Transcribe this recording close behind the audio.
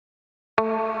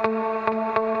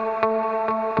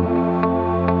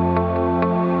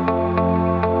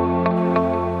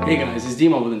Hey guys, it's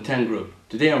Dima with Intent Group.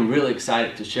 Today I'm really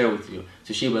excited to share with you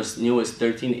Toshiba's newest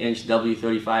 13-inch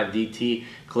W35DT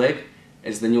Click.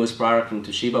 It's the newest product from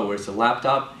Toshiba where it's a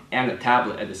laptop and a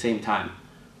tablet at the same time.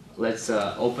 Let's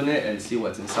open it and see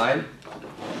what's inside.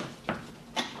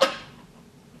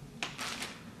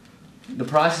 The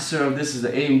processor of this is the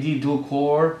AMD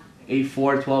dual-core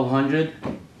A4-1200,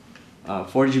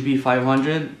 4GB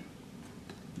 500.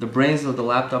 The brains of the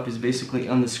laptop is basically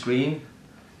on the screen.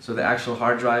 So the actual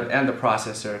hard drive and the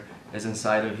processor is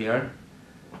inside of here.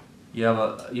 You have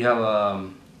a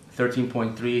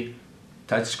 13.3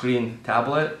 touchscreen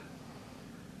tablet,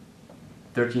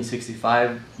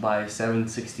 1365 by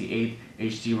 768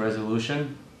 HD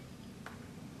resolution.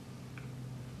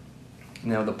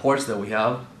 Now the ports that we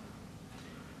have,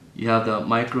 you have the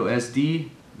micro SD,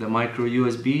 the micro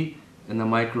USB, and the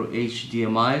micro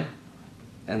HDMI,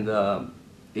 and the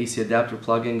AC adapter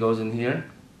plug-in goes in here.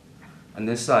 On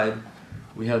this side,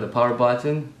 we have the power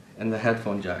button and the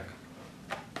headphone jack.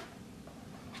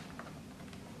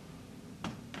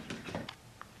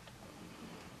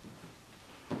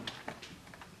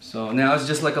 So now it's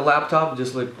just like a laptop,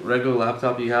 just like regular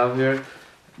laptop you have here.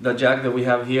 The jack that we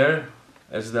have here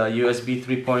is the USB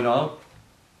 3.0.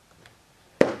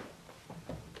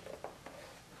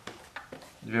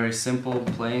 Very simple,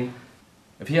 plain.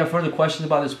 If you have further questions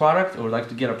about this product or would like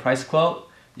to get a price quote,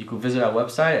 you can visit our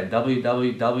website at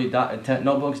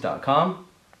www.intentnotebooks.com.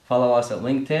 Follow us at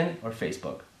LinkedIn or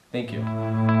Facebook. Thank you.